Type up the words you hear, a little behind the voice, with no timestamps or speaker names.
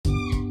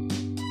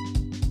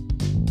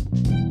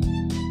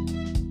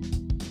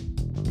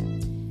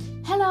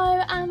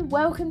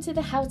Welcome to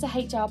the How to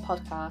HR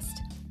podcast.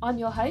 I'm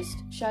your host,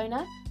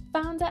 Shona,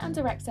 founder and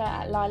director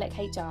at Lilac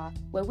HR,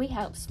 where we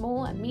help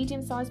small and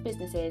medium-sized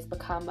businesses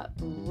become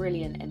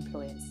brilliant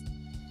employers.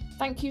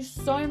 Thank you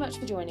so much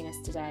for joining us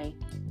today.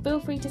 Feel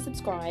free to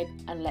subscribe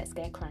and let's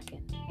get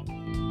cracking.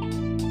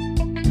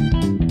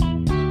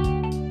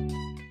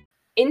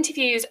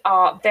 Interviews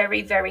are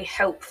very, very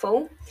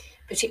helpful,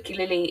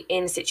 particularly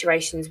in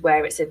situations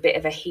where it's a bit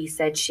of a he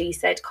said, she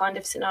said kind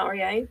of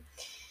scenario.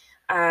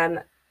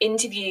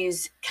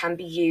 Interviews can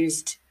be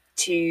used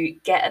to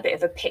get a bit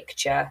of a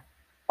picture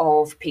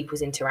of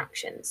people's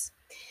interactions.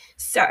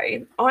 So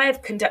I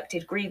have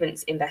conducted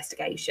grievance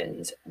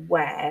investigations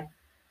where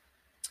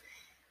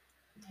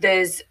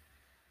there's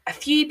a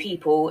few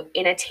people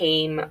in a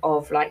team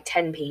of like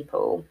 10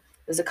 people.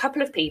 There's a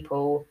couple of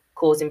people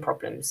causing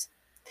problems.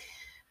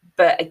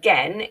 But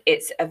again,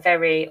 it's a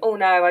very, oh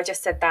no, I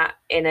just said that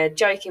in a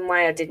joking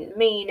way. I didn't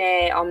mean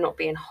it. I'm not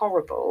being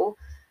horrible.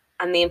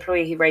 And the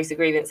employee who raised the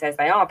grievance says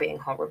they are being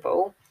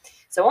horrible.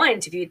 So I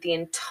interviewed the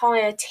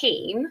entire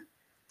team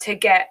to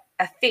get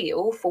a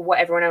feel for what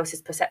everyone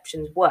else's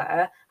perceptions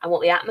were and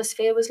what the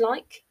atmosphere was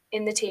like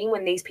in the team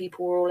when these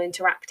people were all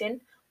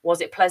interacting.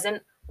 Was it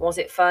pleasant? Was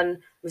it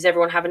fun? Was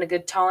everyone having a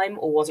good time?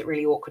 Or was it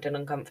really awkward and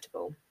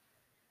uncomfortable?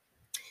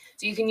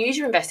 So you can use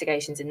your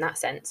investigations in that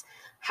sense.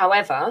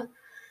 However,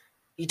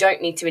 you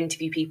don't need to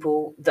interview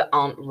people that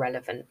aren't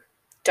relevant.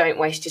 Don't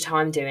waste your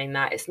time doing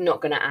that. It's not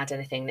going to add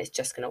anything. It's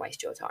just going to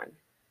waste your time.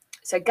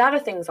 So gather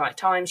things like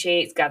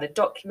timesheets, gather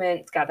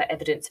documents, gather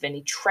evidence of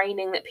any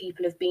training that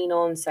people have been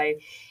on. So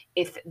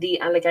if the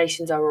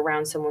allegations are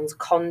around someone's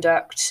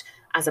conduct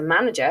as a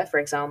manager,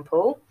 for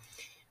example,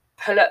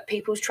 pull up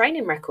people's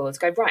training records.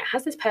 Go, right,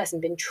 has this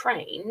person been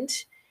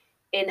trained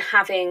in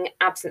having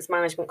absence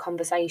management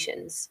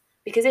conversations?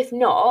 Because if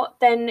not,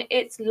 then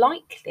it's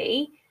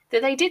likely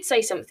that they did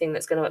say something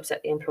that's going to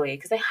upset the employee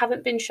because they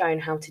haven't been shown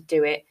how to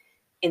do it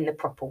in the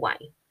proper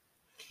way.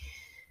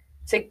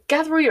 So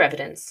gather all your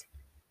evidence.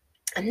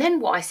 And then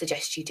what I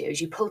suggest you do is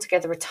you pull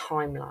together a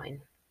timeline.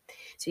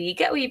 So you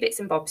get all your bits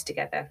and bobs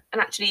together. And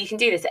actually you can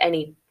do this at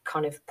any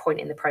kind of point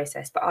in the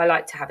process, but I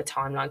like to have a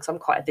timeline because I'm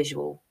quite a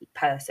visual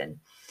person.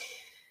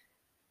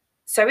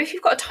 So if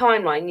you've got a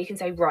timeline, you can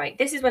say, right,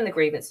 this is when the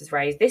grievance is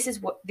raised. These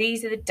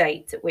are the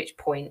dates at which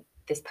point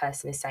this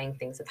person is saying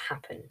things have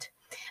happened.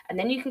 And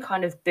then you can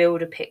kind of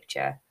build a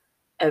picture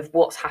of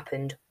what's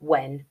happened,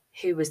 when,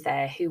 who was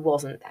there, who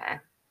wasn't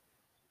there.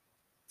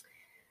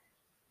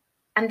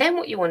 And then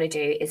what you want to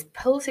do is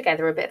pull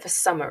together a bit of a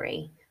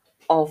summary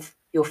of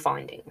your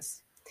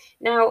findings.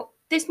 Now,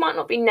 this might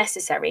not be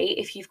necessary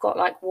if you've got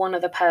like one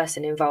other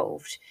person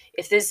involved.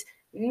 If there's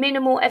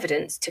minimal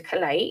evidence to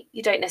collate,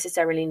 you don't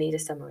necessarily need a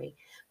summary.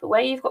 But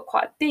where you've got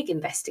quite a big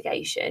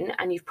investigation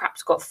and you've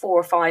perhaps got 4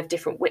 or 5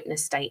 different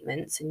witness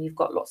statements and you've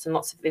got lots and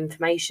lots of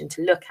information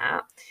to look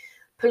at,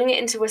 pulling it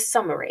into a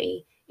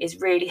summary is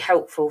really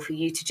helpful for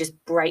you to just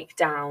break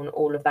down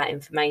all of that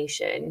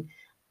information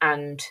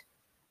and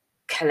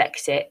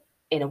collect it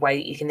in a way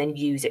that you can then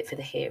use it for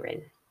the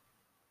hearing.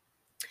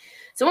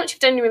 So once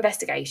you've done your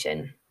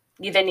investigation,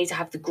 you then need to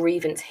have the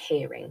grievance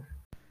hearing.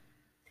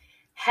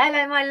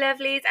 Hello, my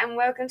lovelies, and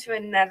welcome to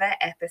another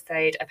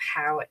episode of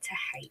How to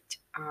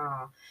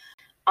HR.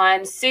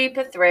 I'm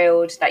super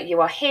thrilled that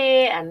you are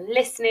here and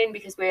listening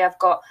because we have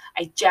got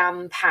a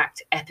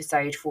jam-packed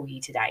episode for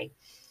you today.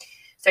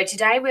 So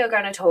today we are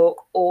going to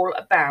talk all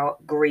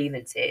about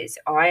grievances.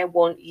 I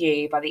want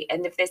you, by the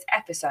end of this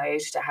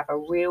episode, to have a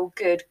real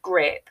good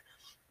grip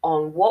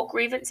on what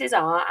grievances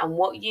are and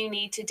what you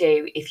need to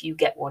do if you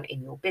get one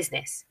in your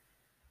business.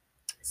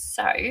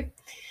 So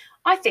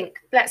I think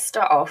let's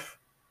start off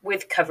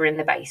with covering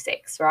the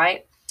basics,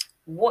 right?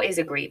 What is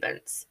a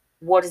grievance?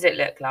 What does it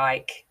look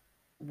like?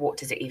 What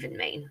does it even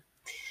mean?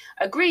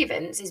 A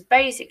grievance is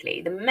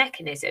basically the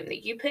mechanism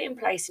that you put in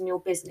place in your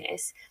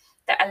business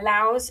that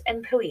allows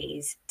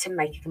employees to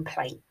make a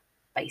complaint,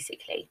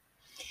 basically.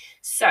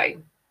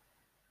 So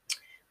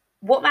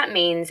what that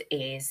means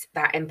is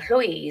that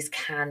employees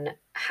can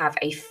have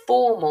a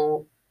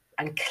formal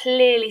and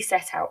clearly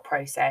set out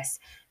process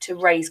to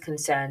raise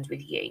concerns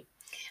with you.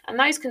 And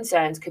those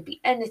concerns could be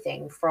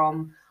anything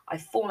from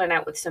I've fallen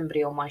out with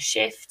somebody on my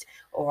shift,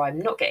 or I'm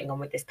not getting on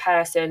with this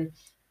person,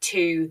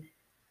 to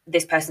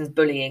this person's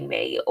bullying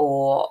me,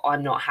 or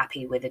I'm not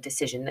happy with a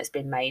decision that's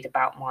been made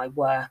about my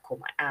work or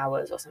my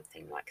hours or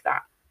something like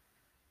that.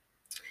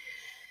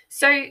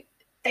 So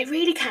they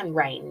really can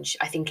range,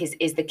 I think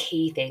is the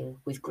key thing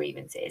with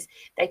grievances.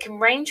 They can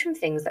range from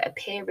things that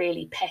appear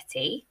really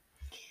petty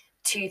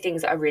to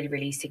things that are really,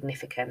 really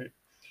significant.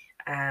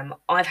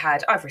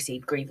 I've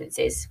received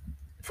grievances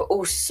for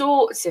all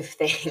sorts of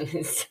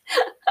things.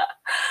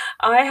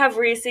 I have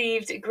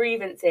received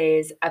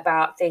grievances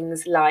about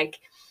things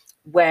like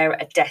where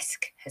a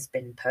desk has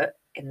been put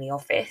in the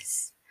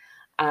office,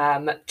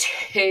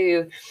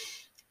 to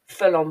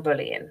full-on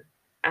bullying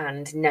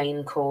and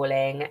name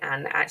calling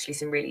and actually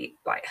some really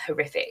like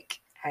horrific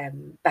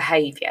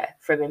behaviour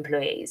from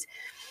employees.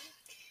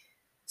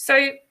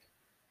 So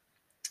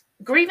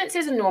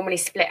grievances are normally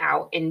split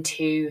out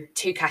into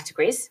 2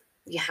 categories.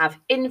 You have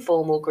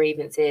informal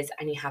grievances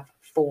and you have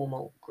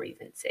formal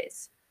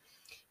grievances.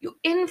 Your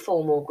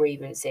informal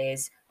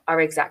grievances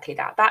are exactly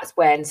that. That's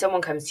when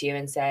someone comes to you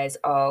and says,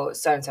 oh,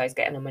 so-and-so is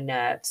getting on my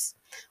nerves,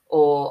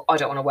 or I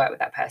don't want to work with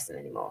that person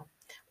anymore,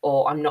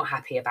 or I'm not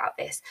happy about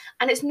this.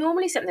 And it's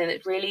normally something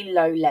that's really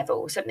low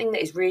level, something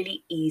that is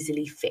really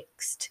easily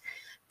fixed,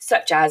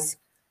 such as,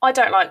 I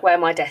don't like where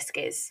my desk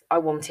is, I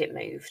want it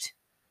moved.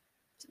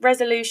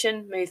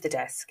 Resolution, move the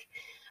desk,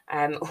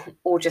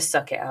 or just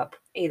suck it up,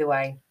 either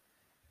way.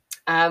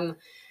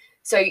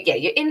 So yeah,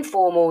 your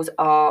informals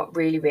are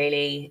really,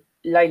 really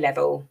low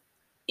level,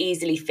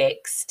 easily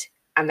fixed,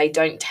 and they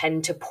don't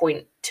tend to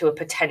point to a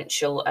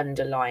potential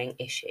underlying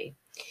issue.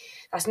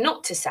 That's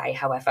not to say,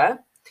 however,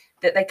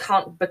 that they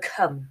can't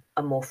become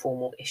a more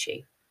formal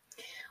issue.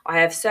 I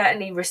have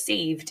certainly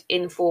received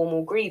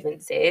informal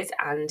grievances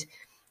and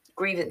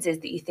grievances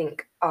that you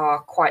think are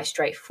quite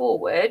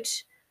straightforward.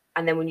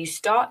 And then when you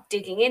start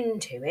digging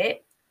into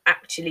it,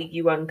 actually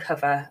you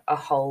uncover a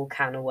whole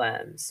can of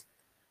worms.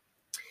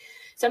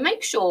 So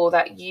make sure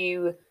that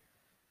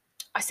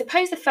I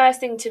suppose the first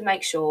thing to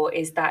make sure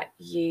is that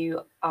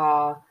you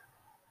are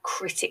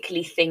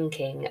critically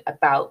thinking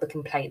about the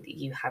complaint that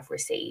you have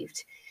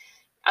received.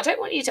 I don't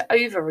want you to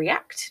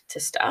overreact to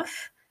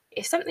stuff.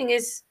 If something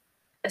is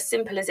as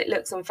simple as it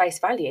looks on face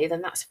value,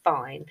 then that's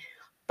fine.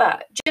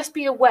 But just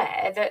be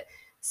aware that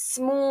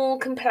small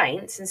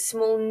complaints and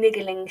small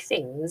niggling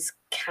things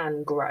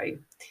can grow.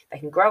 They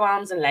can grow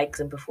arms and legs,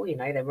 and before you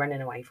know, they're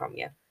running away from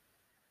you.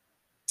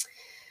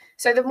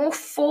 So the more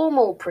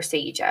formal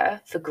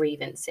procedure for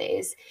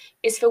grievances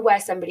is for where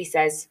somebody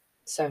says,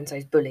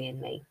 so-and-so's bullying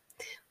me,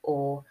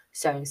 or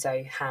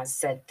so-and-so has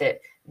said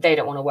that they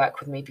don't want to work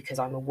with me because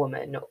I'm a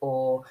woman,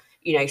 or,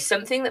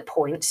 something that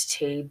points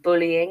to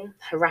bullying,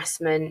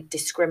 harassment,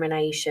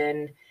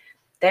 discrimination.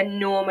 They're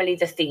normally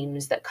the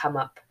themes that come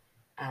up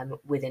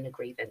within a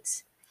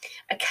grievance.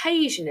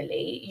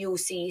 Occasionally, you'll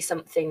see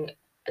something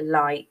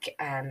like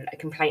a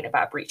complaint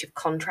about a breach of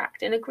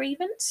contract in a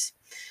grievance.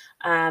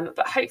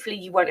 But hopefully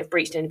you won't have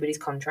breached anybody's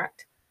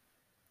contract.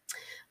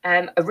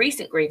 A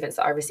recent grievance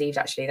that I received,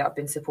 actually, that I've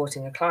been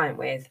supporting a client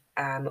with,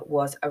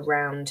 was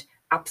around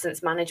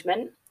absence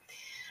management.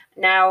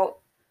 Now,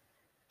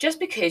 just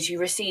because you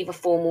receive a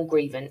formal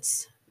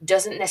grievance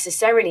doesn't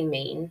necessarily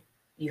mean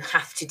you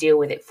have to deal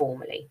with it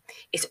formally.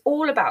 It's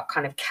all about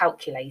kind of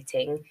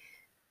calculating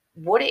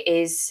what it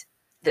is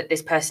that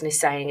this person is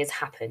saying has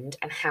happened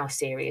and how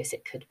serious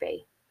it could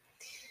be.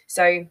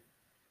 So,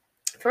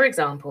 for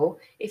example,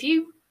 if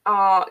you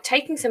are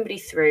taking somebody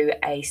through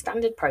a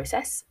standard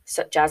process,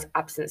 such as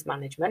absence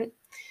management,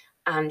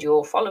 and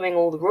you're following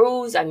all the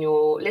rules and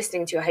you're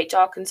listening to your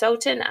HR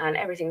consultant and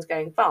everything's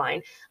going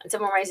fine, and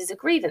someone raises a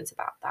grievance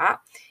about that,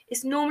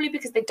 it's normally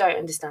because they don't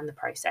understand the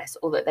process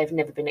or that they've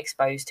never been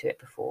exposed to it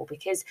before,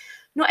 because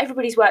not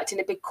everybody's worked in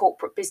a big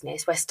corporate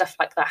business where stuff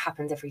like that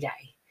happens every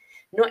day.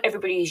 Not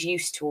everybody is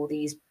used to all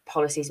these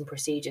policies and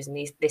procedures and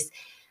this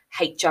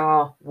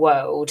HR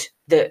world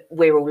that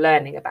we're all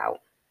learning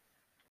about.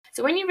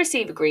 So when you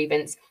receive a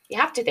grievance, you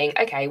have to think,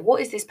 okay, what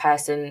is this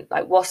person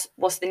like? What's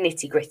the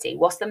nitty gritty?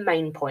 What's the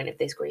main point of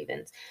this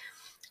grievance?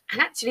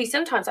 And actually,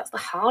 sometimes that's the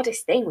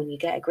hardest thing when you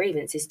get a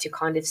grievance, is to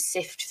kind of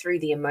sift through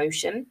the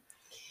emotion,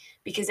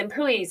 because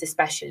employees,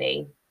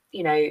 especially,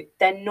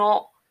 they're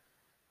not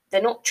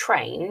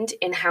trained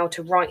in how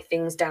to write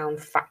things down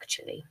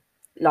factually,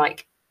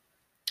 like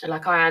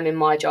I am in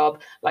my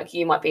job, like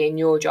you might be in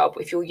your job.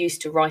 If you're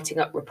used to writing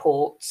up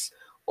reports,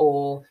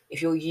 or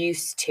if you're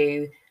used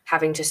to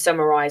having to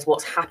summarize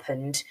what's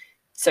happened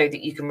so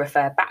that you can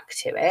refer back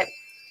to it,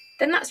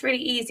 then that's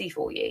really easy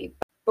for you.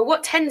 But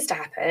what tends to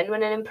happen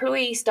when an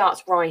employee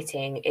starts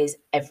writing is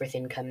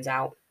everything comes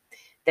out.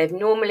 They've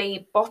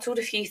normally bottled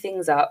a few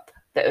things up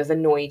that have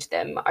annoyed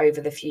them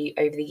over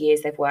the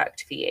years they've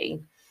worked for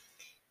you.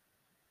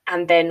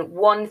 And then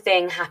one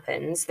thing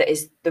happens that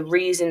is the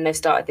reason they've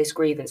started this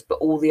grievance, but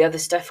all the other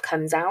stuff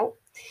comes out.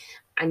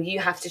 And you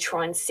have to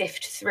try and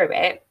sift through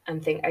it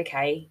and think,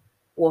 okay,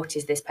 what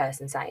is this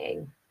person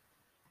saying?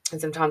 And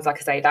sometimes, like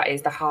I say, that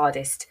is the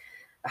hardest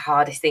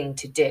thing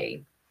to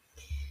do.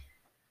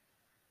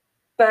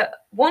 But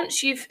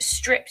once you've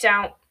stripped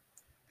out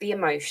the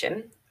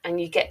emotion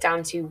and you get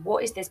down to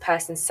what is this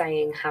person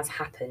saying has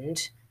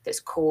happened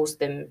that's caused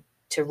them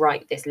to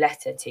write this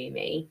letter to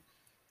me,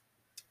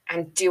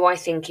 and do I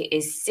think it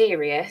is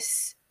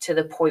serious to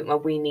the point where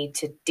we need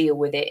to deal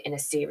with it in a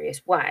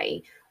serious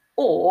way?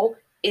 Or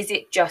is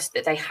it just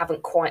that they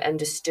haven't quite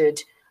understood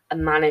a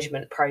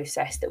management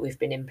process that we've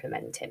been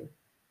implementing?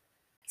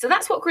 So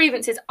that's what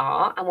grievances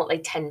are and what they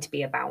tend to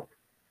be about.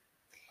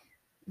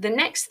 The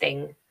next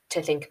thing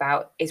to think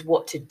about is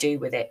what to do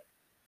with it.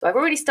 So I've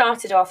already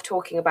started off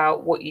talking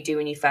about what you do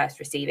when you first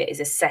receive it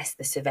is assess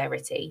the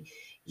severity.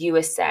 You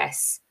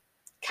assess,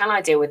 can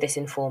I deal with this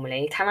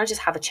informally? Can I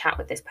just have a chat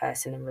with this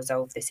person and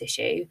resolve this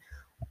issue?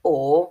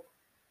 Or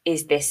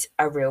is this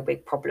a real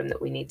big problem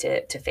that we need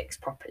to fix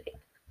properly?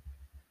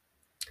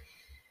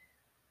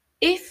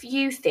 If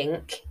you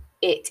think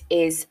it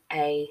is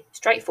a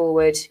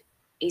straightforward,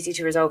 easy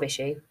to resolve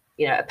issue,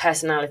 a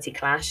personality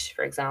clash,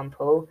 for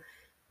example,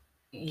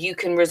 you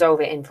can resolve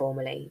it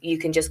informally. You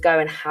can just go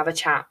and have a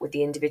chat with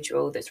the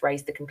individual that's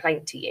raised the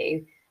complaint to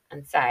you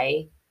and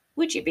say,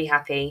 would you be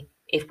happy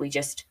if we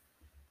just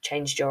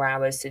changed your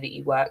hours so that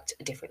you worked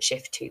a different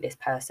shift to this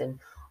person?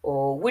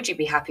 Or would you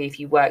be happy if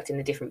you worked in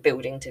a different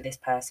building to this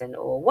person,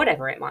 or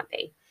whatever it might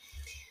be?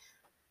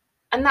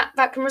 And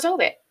that can resolve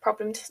it.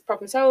 Problem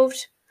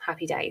solved,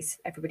 happy days.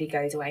 Everybody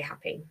goes away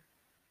happy.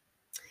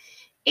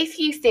 If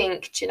you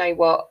think, do you know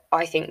what,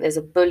 I think there's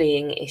a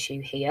bullying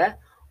issue here,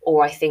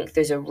 or I think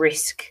there's a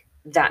risk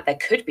that there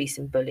could be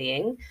some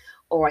bullying,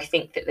 or I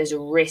think that there's a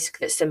risk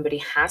that somebody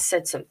has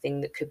said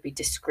something that could be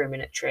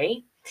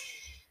discriminatory,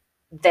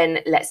 then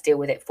let's deal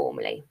with it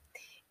formally.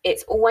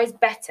 It's always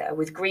better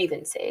with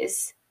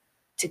grievances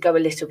to go a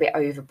little bit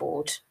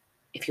overboard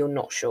if you're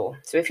not sure.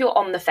 So if you're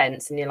on the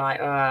fence and you're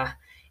like,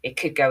 it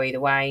could go either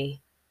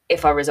way,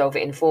 if I resolve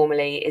it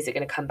informally, is it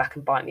going to come back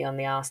and bite me on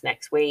the arse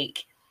next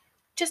week?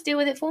 Just deal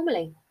with it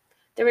formally.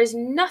 There is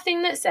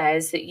nothing that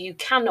says that you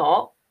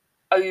cannot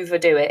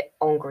overdo it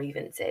on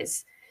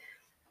grievances,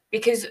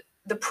 because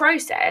the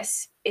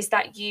process is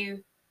that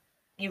you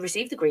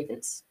receive the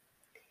grievance,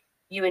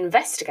 you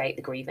investigate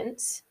the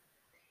grievance,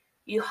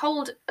 you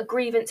hold a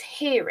grievance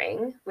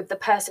hearing with the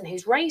person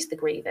who's raised the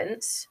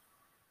grievance,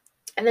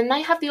 and then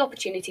they have the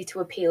opportunity to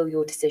appeal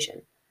your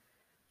decision.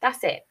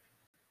 That's it.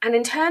 And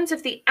in terms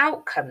of the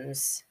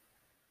outcomes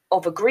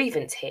of a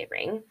grievance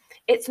hearing,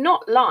 it's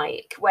not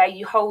like where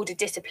you hold a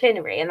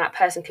disciplinary and that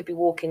person could be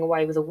walking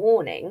away with a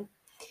warning.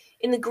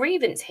 In the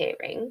grievance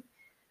hearing,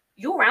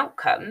 your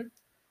outcome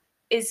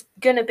is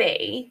going to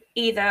be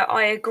either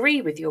I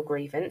agree with your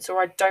grievance or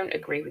I don't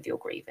agree with your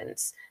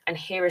grievance, and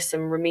here are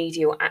some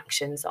remedial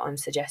actions that I'm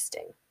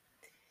suggesting.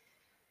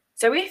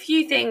 So if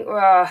you think,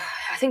 well,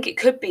 I think it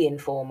could be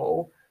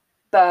informal,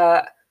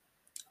 but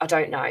I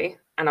don't know,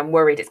 and I'm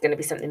worried it's going to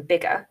be something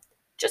bigger,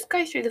 just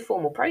go through the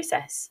formal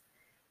process.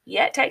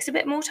 Yeah, it takes a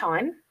bit more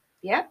time.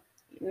 Yeah,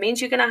 it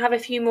means you're going to have a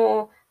few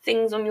more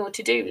things on your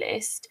to-do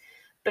list.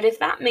 But if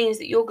that means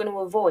that you're going to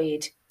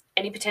avoid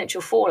any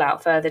potential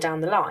fallout further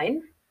down the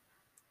line,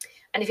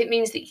 and if it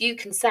means that you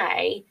can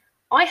say,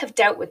 I have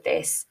dealt with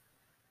this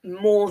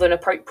more than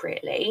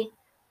appropriately,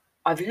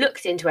 I've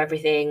looked into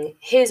everything,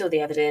 here's all the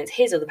evidence,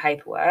 here's all the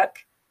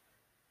paperwork,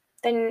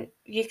 then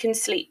you can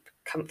sleep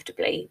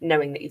comfortably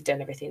knowing that you've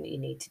done everything that you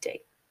need to do.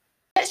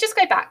 Let's just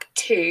go back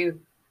to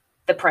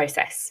the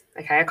process.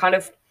 Okay, I kind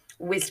of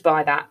whizzed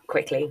by that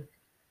quickly.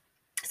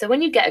 So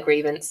when you get a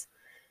grievance,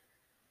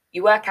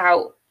 you work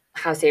out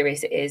how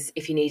serious it is,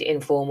 if you need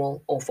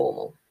informal or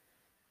formal.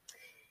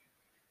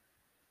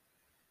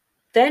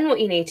 Then what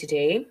you need to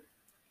do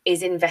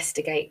is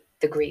investigate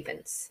the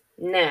grievance.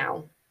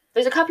 Now,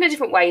 there's a couple of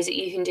different ways that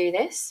you can do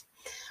this.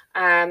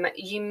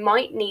 You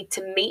might need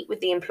to meet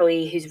with the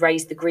employee who's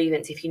raised the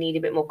grievance if you need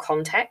a bit more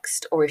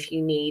context, or if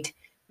you need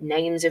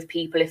names of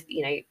people,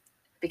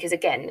 because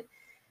again,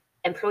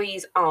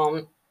 employees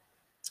aren't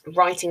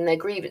writing their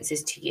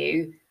grievances to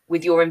you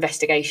with your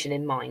investigation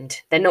in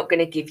mind. They're not going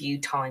to give you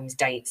times,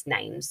 dates,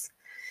 names.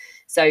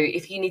 So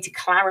if you need to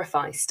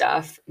clarify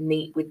stuff,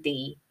 meet with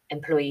the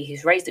employee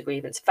who's raised the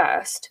grievance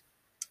first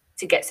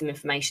to get some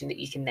information that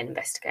you can then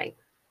investigate.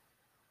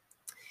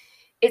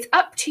 It's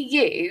up to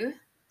you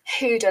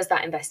who does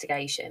that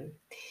investigation.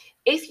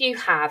 If you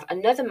have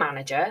another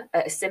manager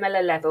at a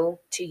similar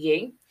level to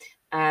you,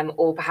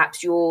 or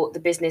perhaps you're the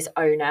business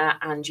owner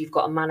and you've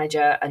got a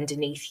manager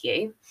underneath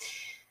you,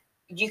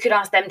 you could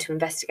ask them to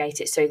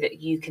investigate it so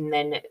that you can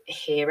then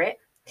hear it.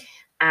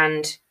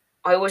 And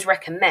I always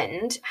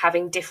recommend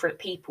having different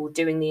people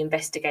doing the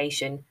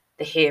investigation,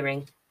 the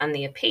hearing, and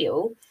the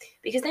appeal,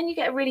 because then you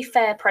get a really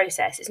fair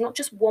process. It's not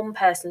just one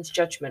person's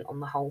judgment on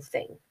the whole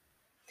thing.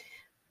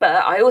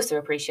 But I also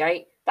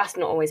appreciate that's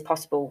not always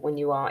possible when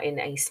you are in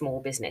a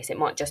small business. It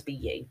might just be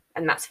you,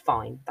 and that's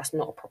fine. That's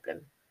not a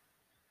problem.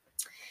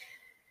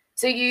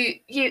 So you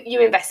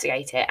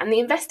investigate it, and the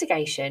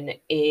investigation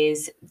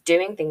is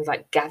doing things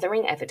like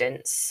gathering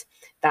evidence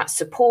that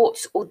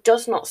supports or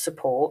does not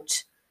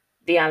support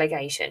the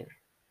allegation.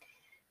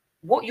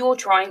 What you're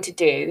trying to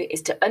do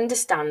is to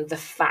understand the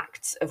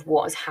facts of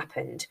what has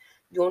happened.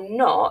 You're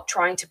not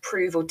trying to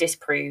prove or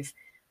disprove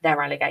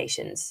their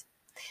allegations.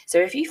 So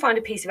if you find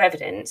a piece of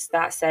evidence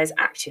that says,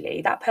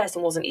 actually, that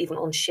person wasn't even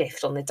on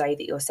shift on the day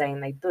that you're saying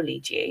they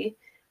bullied you,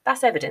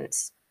 that's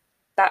evidence.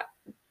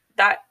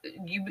 That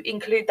you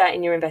include that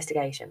in your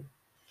investigation.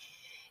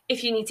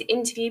 If you need to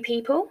interview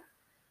people,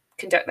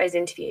 conduct those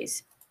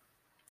interviews.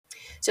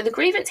 So the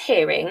grievance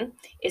hearing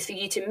is for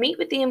you to meet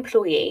with the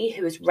employee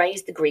who has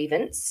raised the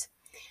grievance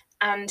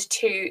and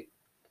to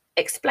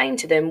explain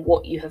to them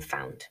what you have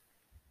found.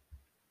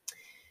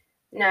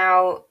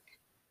 Now,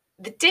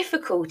 the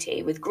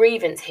difficulty with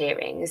grievance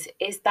hearings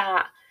is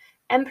that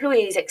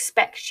employees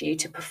expect you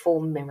to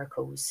perform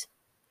miracles.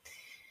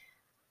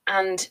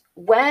 And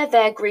where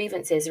their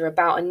grievances are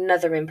about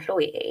another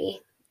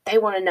employee, they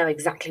want to know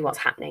exactly what's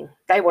happening.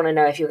 They want to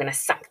know if you're going to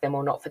sack them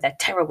or not for their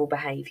terrible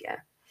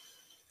behaviour.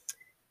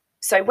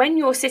 So when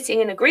you're sitting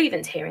in a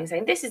grievance hearing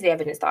saying, this is the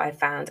evidence that I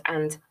found,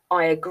 and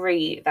I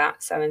agree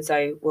that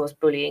so-and-so was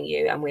bullying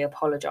you, and we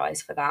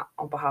apologise for that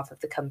on behalf of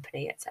the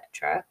company,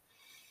 etc.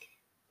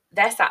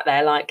 They're sat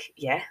there like,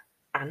 yeah,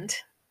 and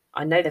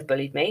I know they've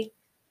bullied me.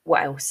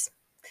 What else?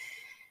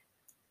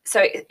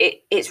 So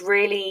it's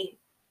really,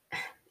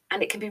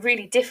 and it can be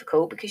really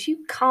difficult because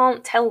you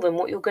can't tell them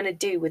what you're going to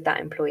do with that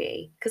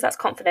employee, because that's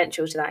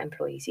confidential to that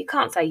employee. So you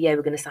can't say, yeah,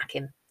 we're going to sack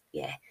him.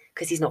 Yeah,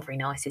 because he's not very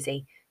nice, is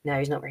he? No,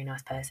 he's not a very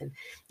nice person.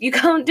 You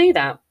can't do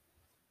that.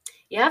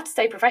 You have to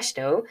stay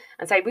professional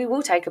and say, we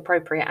will take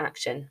appropriate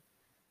action.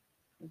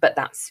 But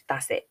that's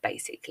it,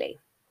 basically.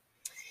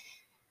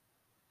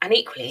 And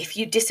equally, if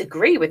you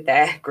disagree with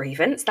their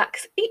grievance,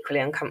 that's equally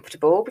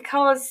uncomfortable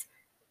because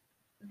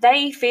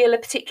they feel a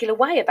particular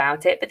way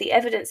about it, but the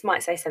evidence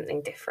might say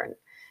something different.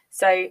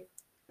 So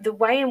the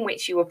way in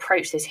which you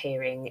approach this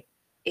hearing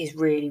is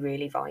really,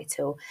 really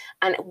vital.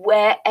 And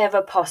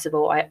wherever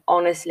possible, I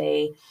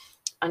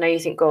know you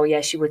think, oh,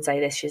 yeah, she would say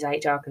this, she's a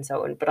HR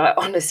consultant, but I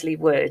honestly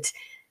would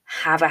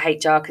have a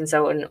HR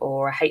consultant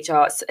or a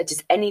HR,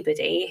 just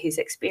anybody who's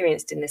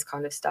experienced in this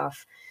kind of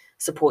stuff,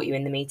 support you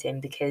in the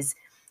meeting, because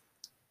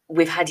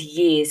we've had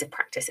years of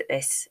practice at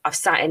this. I've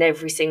sat in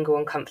every single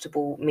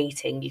uncomfortable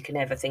meeting you can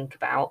ever think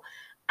about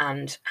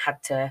and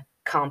had to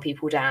calm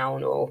people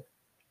down or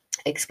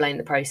explain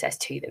the process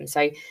to them.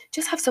 So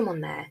just have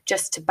someone there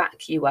just to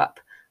back you up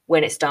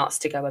when it starts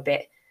to go a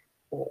bit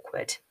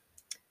awkward.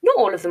 Not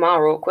all of them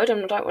are awkward,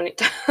 and I don't want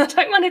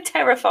to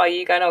terrify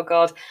you going, oh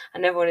God, I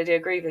never want to do a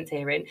grievance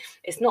hearing.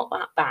 It's not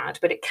that bad,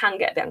 but it can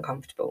get a bit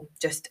uncomfortable.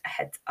 Just a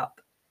heads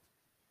up.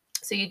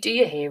 So you do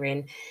your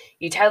hearing,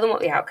 you tell them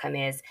what the outcome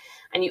is,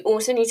 and you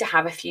also need to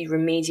have a few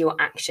remedial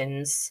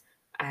actions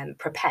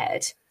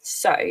prepared.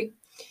 So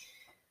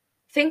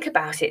think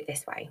about it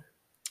this way.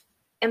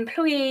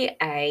 Employee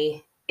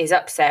A is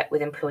upset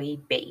with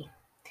employee B,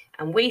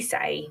 and we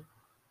say,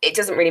 it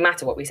doesn't really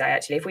matter what we say,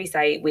 actually. If we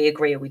say we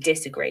agree or we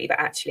disagree, but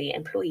actually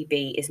employee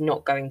B is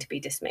not going to be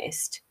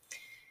dismissed,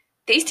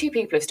 these two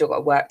people have still got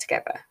to work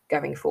together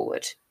going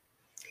forward.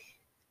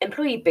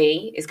 Employee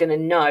B is going to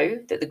know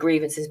that the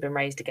grievance has been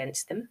raised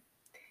against them.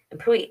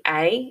 Employee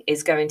A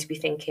is going to be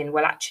thinking,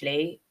 well,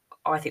 actually,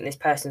 I think this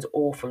person's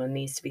awful and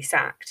needs to be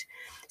sacked.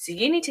 So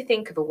you need to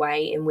think of a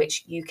way in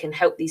which you can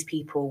help these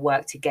people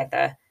work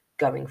together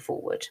going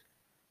forward.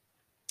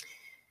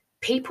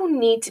 People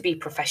need to be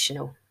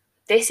professional.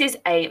 This is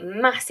a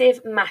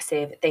massive,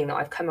 massive thing that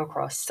I've come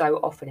across so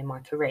often in my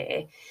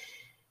career,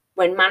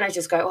 when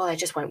managers go, oh, they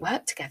just won't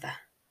work together.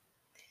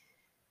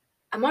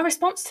 And my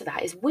response to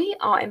that is, we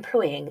are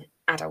employing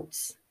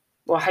adults.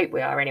 Well, I hope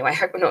we are anyway. I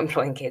hope we're not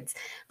employing kids.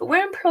 But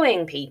we're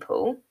employing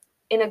people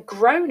in a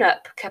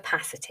grown-up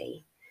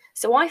capacity.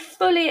 So I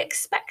fully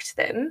expect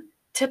them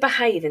to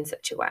behave in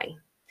such a way.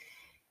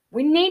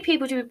 We need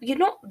people you're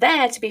not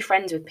there to be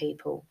friends with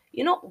people.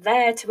 You're not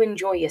there to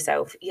enjoy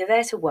yourself. You're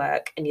there to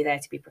work and you're there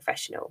to be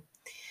professional.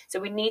 So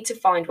we need to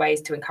find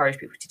ways to encourage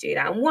people to do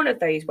that. And one of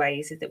those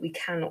ways is that we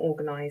can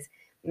organise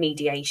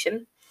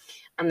mediation.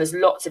 And there's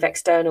lots of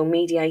external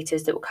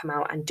mediators that will come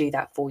out and do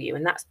that for you.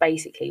 And that's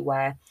basically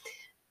where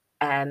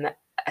a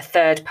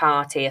third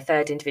party, a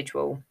third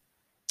individual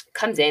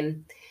comes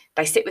in,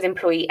 they sit with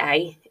employee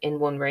A in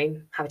one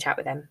room, have a chat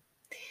with them.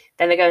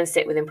 Then they go and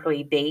sit with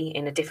employee B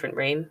in a different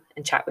room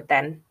and chat with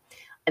them.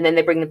 And then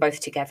they bring them both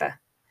together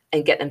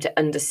and get them to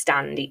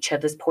understand each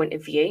other's point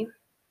of view.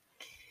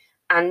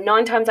 And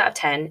 9 times out of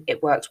 10,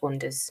 it works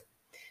wonders.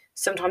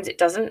 Sometimes it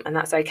doesn't, and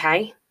that's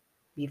okay.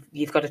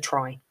 You've got to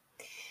try.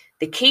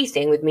 The key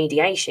thing with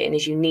mediation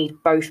is you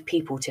need both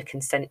people to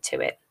consent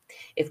to it.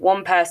 If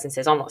one person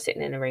says, I'm not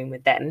sitting in a room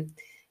with them,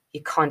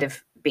 you're kind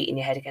of beating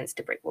your head against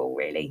a brick wall,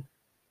 really.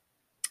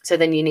 So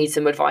then you need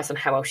some advice on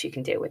how else you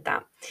can deal with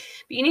that.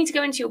 But you need to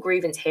go into your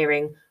grievance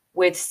hearing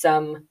with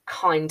some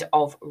kind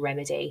of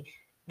remedy.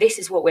 This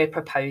is what we're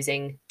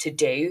proposing to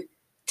do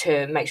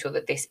to make sure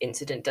that this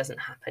incident doesn't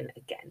happen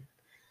again.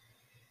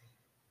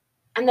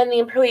 And then the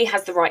employee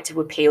has the right to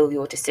appeal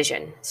your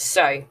decision.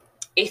 So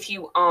if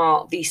you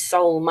are the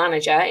sole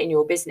manager in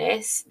your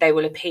business, they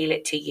will appeal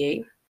it to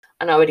you.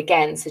 And I would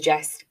again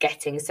suggest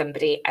getting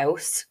somebody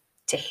else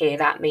to hear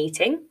that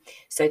meeting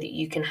so that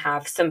you can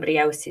have somebody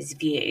else's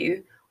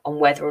view on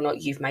whether or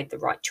not you've made the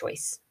right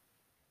choice.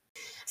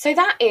 So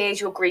that is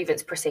your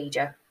grievance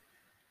procedure.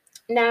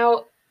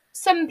 Now,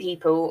 some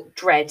people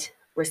dread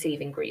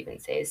receiving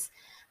grievances.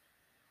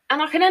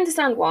 And I can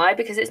understand why,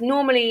 because it's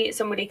normally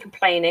somebody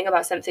complaining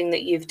about something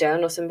that you've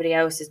done or somebody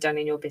else has done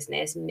in your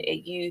business. And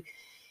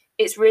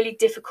it's really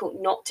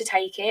difficult not to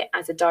take it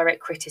as a direct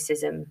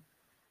criticism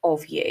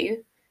of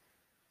you.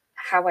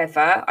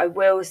 However, I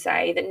will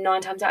say that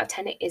 9 times out of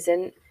 10 it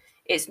isn't.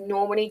 It's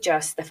normally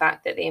just the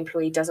fact that the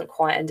employee doesn't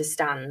quite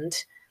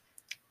understand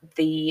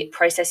the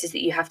processes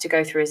that you have to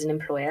go through as an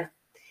employer.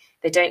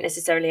 They don't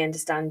necessarily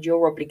understand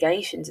your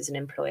obligations as an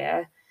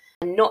employer.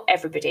 And not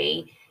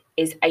everybody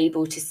is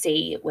able to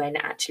see when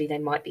actually they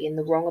might be in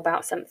the wrong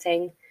about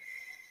something.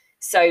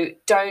 So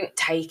don't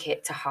take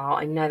it to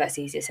heart. I know that's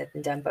easier said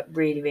than done, but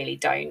really, really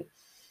don't.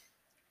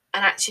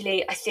 And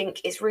actually, I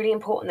think it's really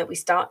important that we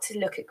start to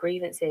look at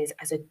grievances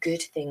as a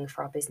good thing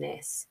for our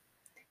business.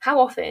 How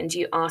often do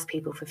you ask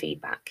people for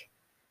feedback?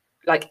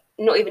 Like,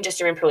 not even just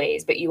your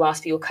employees, but you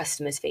ask for your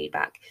customers'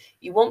 feedback.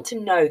 You want to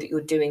know that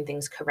you're doing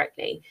things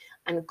correctly.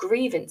 And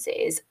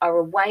grievances are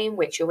a way in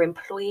which your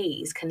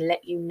employees can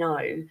let you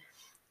know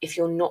if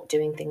you're not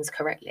doing things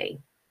correctly,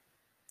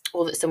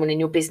 or that someone in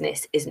your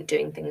business isn't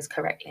doing things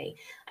correctly.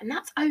 And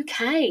that's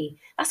okay.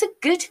 That's a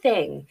good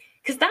thing,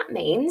 because that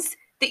means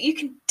that you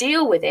can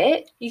deal with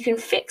it, you can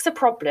fix a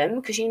problem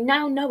because you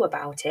now know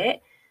about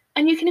it,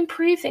 and you can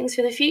improve things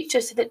for the future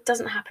so that it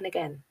doesn't happen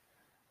again.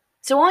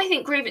 So I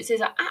think grievances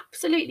are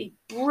absolutely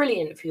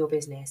brilliant for your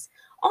business.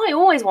 I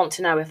always want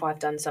to know if I've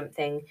done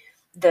something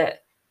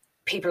that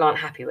people aren't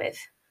happy with.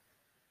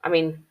 I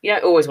mean, you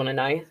don't always want to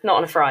know, not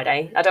on a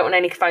Friday. I don't want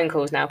any phone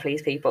calls now,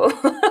 please, people.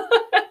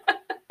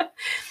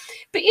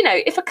 But, you know,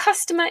 if a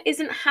customer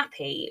isn't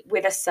happy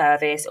with a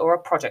service or a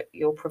product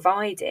you're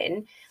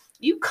providing,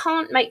 you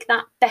can't make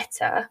that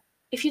better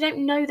if you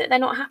don't know that they're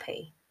not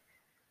happy.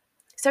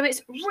 So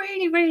it's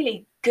really,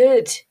 really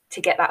good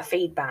to get that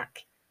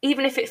feedback,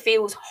 even if it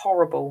feels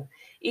horrible,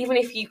 even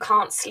if you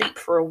can't sleep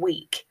for a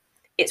week.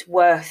 It's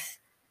worth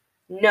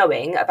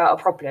knowing about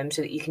a problem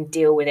so that you can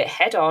deal with it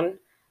head on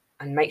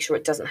and make sure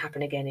it doesn't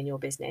happen again in your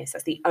business.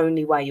 That's the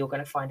only way you're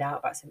going to find out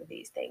about some of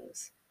these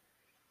things.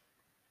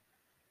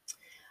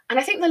 And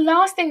I think the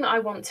last thing that I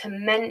want to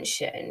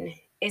mention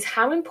is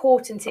how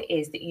important it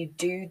is that you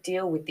do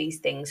deal with these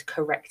things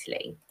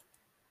correctly.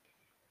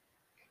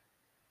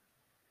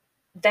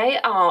 There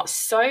are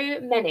so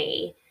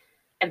many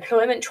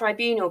employment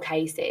tribunal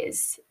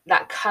cases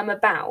that come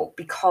about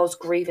because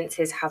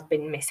grievances have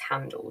been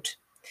mishandled.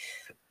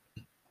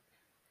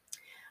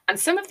 And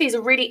some of these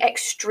are really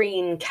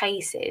extreme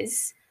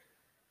cases,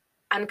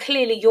 and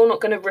clearly you're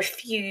not going to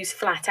refuse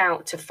flat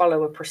out to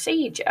follow a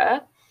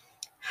procedure.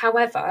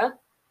 However,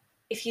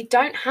 if you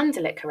don't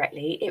handle it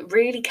correctly, it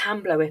really can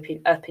blow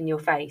up in your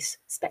face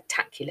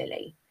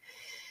spectacularly.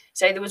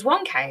 So there was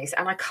one case,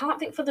 and I can't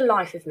think for the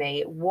life of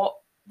me what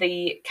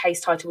the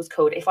case title was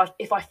called.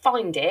 If I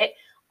find it,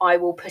 I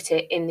will put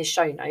it in the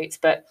show notes.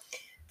 But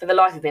for the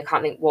life of me, I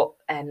can't think what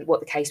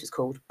the case was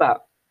called.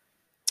 But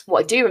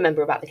what I do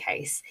remember about the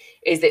case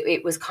is that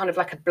it was kind of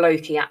like a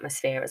blokey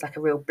atmosphere. It was like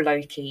a real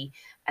blokey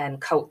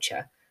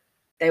culture.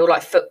 They all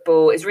like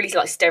football. It's really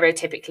like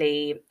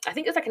stereotypically, I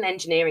think it was like an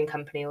engineering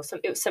company or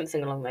something. It was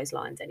something along those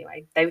lines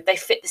anyway. They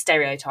fit the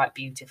stereotype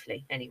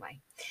beautifully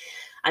anyway.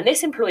 And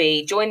this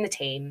employee joined the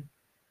team,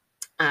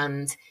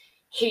 and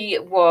he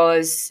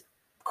was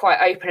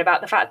quite open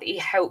about the fact that he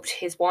helped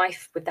his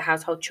wife with the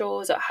household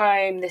chores at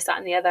home, this, that,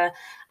 and the other.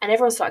 And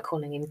everyone started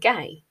calling him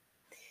gay.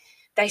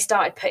 They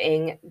started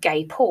putting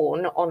gay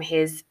porn on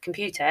his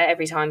computer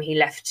every time he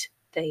left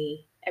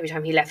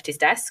his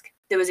desk.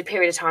 There was a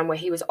period of time where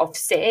he was off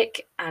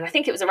sick, and I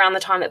think it was around the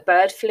time that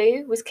bird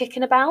flu was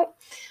kicking about.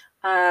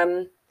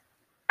 And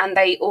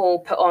they all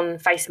put on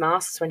face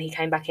masks when he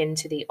came back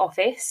into the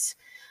office.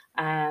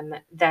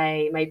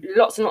 They made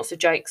lots and lots of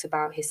jokes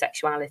about his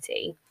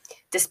sexuality,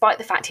 despite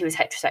the fact he was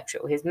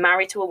heterosexual. He was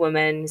married to a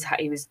woman.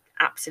 He was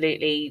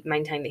absolutely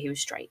maintained that he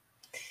was straight,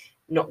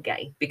 not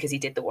gay, because he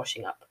did the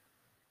washing up.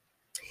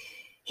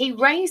 He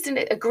raised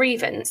a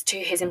grievance to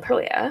his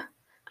employer,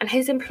 and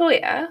his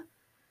employer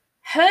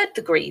heard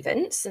the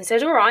grievance and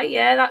said, all right,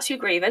 yeah, that's your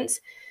grievance,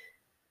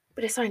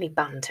 but it's only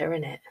banter,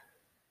 isn't it?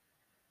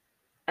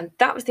 And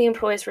that was the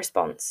employer's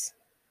response.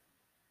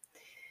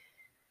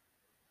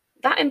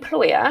 That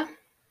employer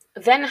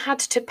then had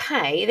to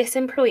pay this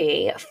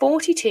employee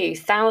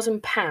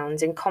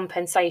 £42,000 in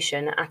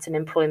compensation at an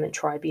employment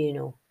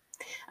tribunal.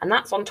 And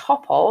that's on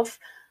top of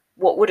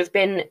what would have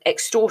been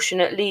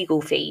extortionate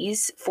legal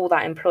fees for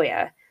that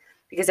employer,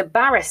 because a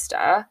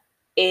barrister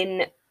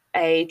in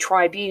a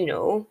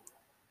tribunal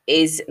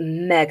is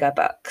mega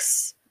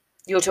bucks.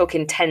 You're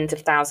talking tens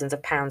of thousands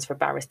of pounds for a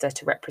barrister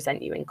to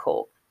represent you in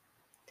court,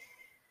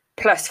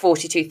 plus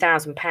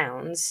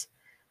 £42,000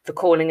 for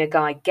calling a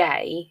guy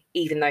gay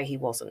even though he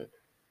wasn't,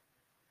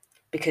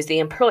 because the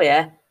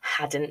employer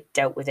hadn't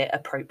dealt with it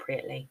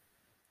appropriately.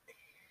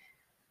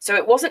 So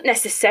it wasn't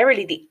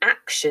necessarily the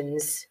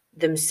actions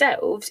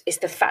themselves, it's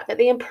the fact that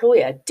the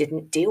employer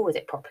didn't deal with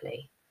it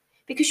properly.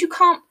 Because you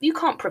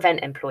can't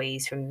prevent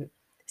employees from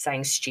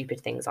saying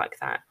stupid things like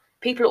that.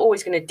 People are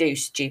always going to do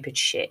stupid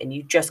shit, and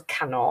you just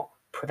cannot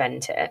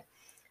prevent it.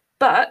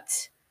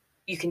 But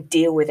you can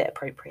deal with it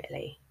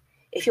appropriately.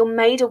 If you're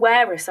made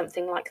aware of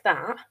something like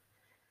that,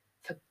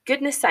 for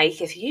goodness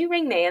sake, if you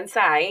ring me and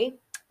say,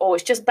 oh,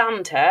 it's just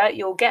banter,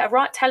 you'll get a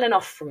right telling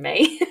off from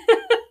me.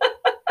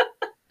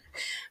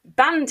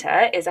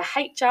 Banter is a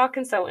HR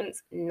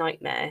consultant's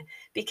nightmare,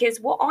 because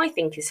what I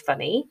think is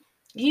funny,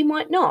 you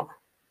might not.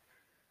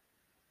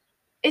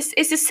 It's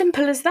as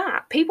simple as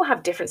that. People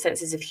have different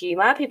senses of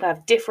humour. People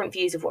have different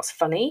views of what's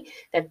funny.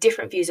 They have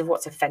different views of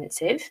what's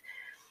offensive.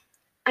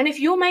 And if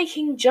you're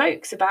making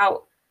jokes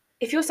about,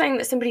 if you're saying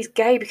that somebody's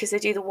gay because they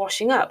do the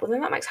washing up, well,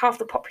 then that makes half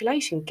the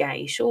population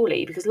gay,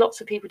 surely, because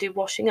lots of people do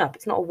washing up.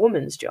 It's not a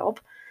woman's job.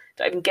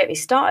 Don't even get me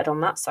started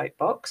on that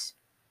soapbox.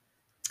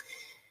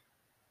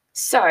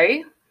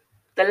 So,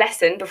 the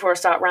lesson, before I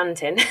start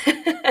ranting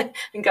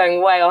and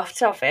going way off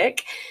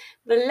topic,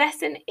 the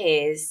lesson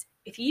is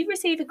if you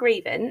receive a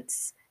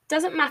grievance,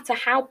 doesn't matter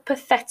how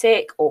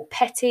pathetic or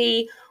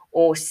petty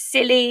or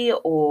silly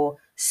or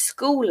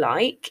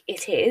school-like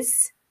it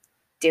is,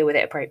 deal with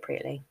it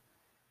appropriately.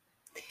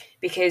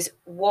 Because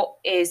what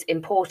is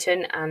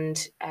important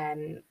and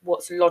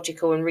what's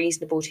logical and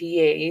reasonable to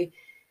you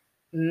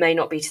may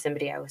not be to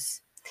somebody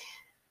else.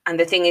 And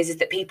the thing is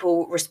that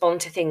people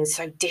respond to things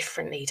so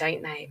differently,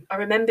 don't they? I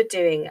remember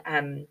doing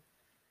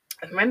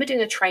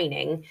a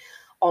training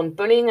on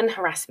bullying and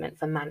harassment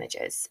for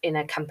managers in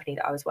a company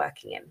that I was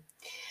working in.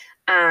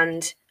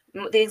 And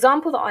the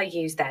example that I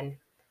used then,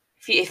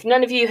 if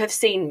none of you have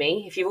seen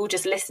me, if you've all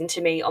just listened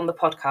to me on the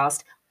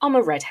podcast, I'm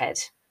a redhead.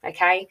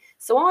 Okay.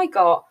 So I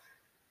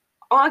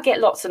get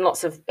lots and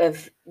lots of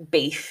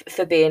beef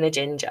for being a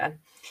ginger.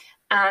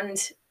 And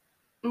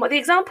the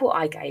example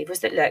I gave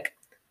was that, look,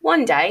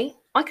 one day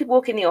I could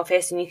walk in the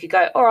office and you could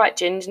go, all right,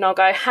 Ginger, and I'll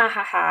go, ha,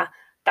 ha, ha,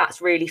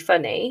 that's really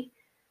funny.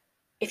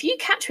 If you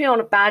catch me on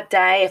a bad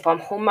day, if I'm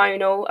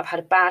hormonal, I've had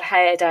a bad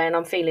hair day and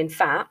I'm feeling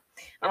fat,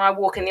 and I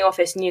walk in the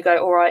office and you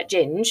go, all right,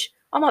 Ginge,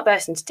 I might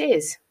burst into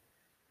tears.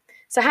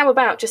 So how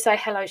about just say,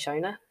 hello,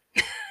 Shona,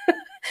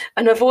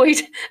 and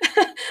avoid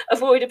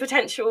a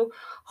potential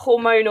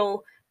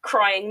hormonal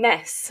crying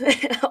mess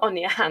on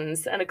your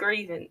hands and a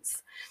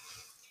grievance.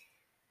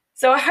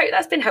 So I hope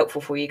that's been helpful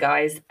for you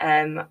guys.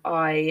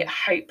 I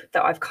hope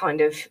that I've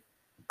kind of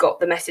got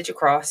the message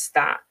across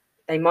that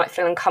they might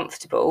feel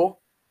uncomfortable,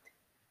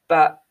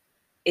 but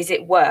is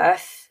it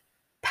worth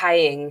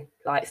paying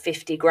like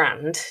 50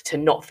 grand to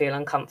not feel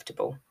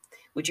uncomfortable?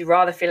 Would you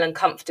rather feel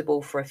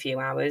uncomfortable for a few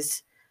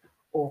hours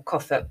or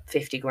cough up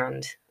 50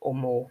 grand or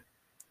more?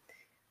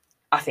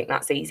 I think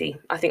that's easy.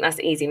 I think that's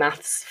easy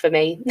maths for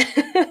me.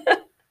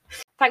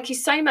 Thank you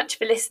so much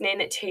for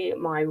listening to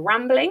my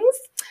ramblings.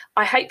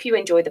 I hope you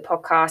enjoyed the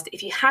podcast.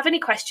 If you have any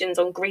questions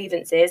on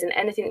grievances and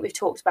anything that we've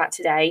talked about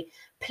today,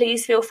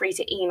 please feel free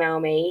to email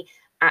me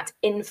at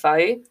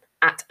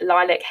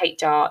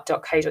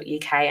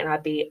info@lilac.hr.co.uk and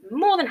I'd be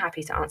more than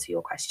happy to answer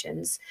your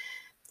questions.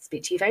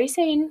 Speak to you very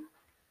soon.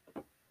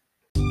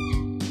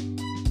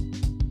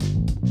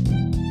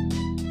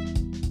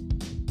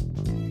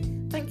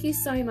 Thank you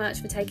so much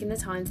for taking the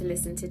time to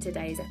listen to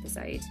today's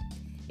episode.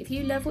 If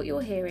you love what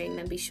you're hearing,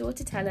 then be sure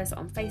to tell us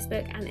on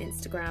Facebook and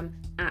Instagram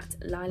at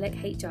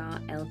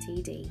LilacHR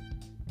Ltd.